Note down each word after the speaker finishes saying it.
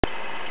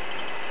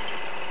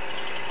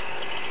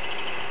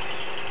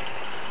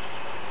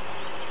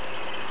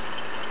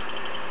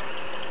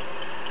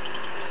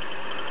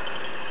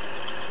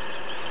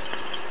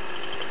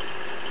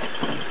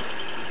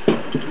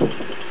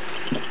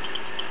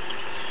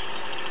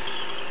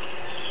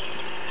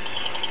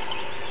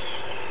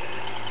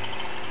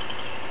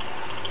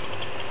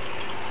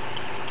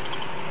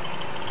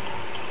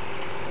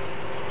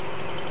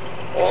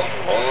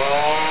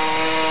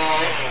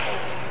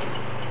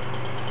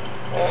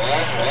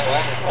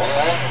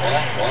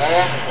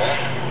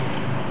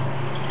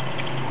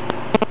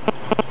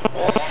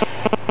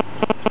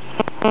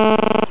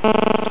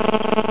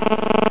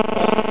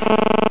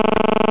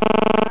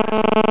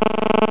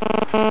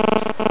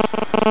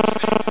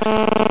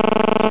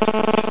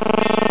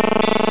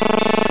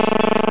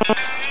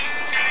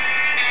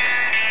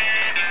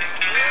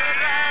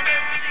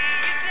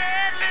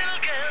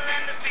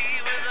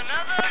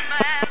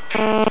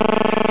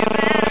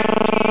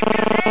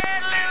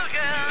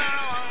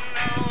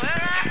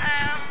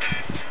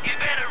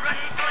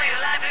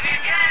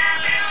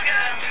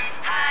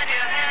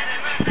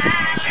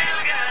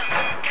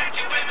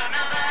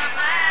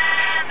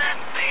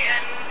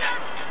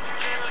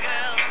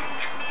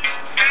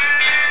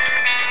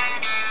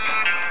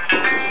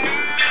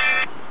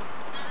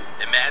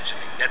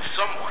That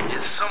someone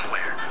is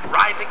somewhere,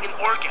 writhing in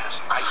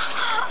orgasm. I see,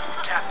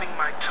 tapping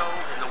my toe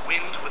in the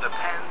wind with a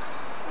pen.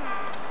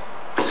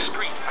 The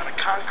street on a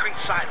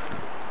concrete sidewalk.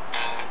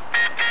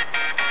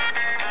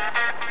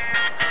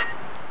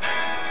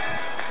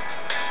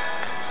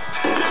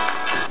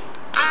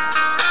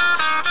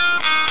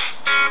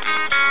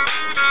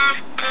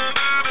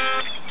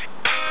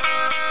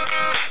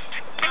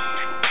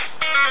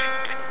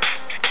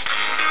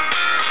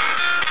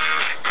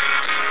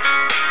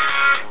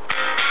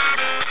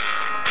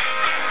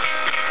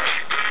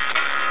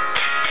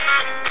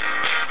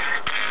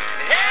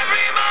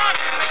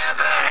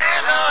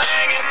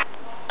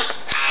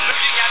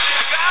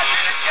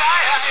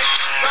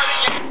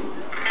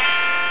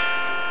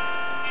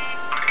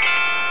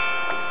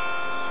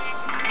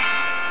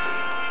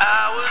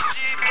 I was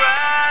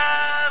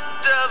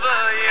deprived of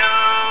a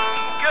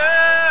young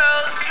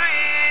girl's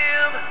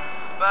dream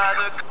by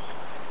the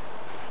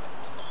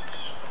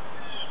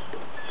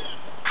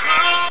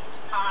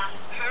I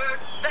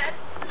heard that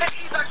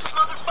lady like this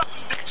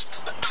motherfucking bitch,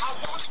 but I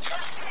won't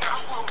stress and I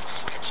won't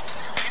switch,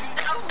 and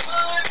I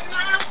would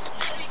not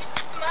take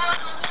my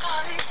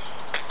life.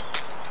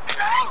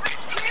 No,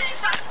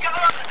 please, I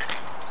got it.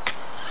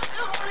 I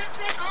don't want to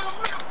take all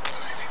my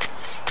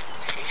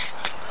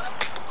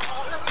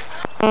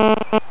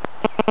life.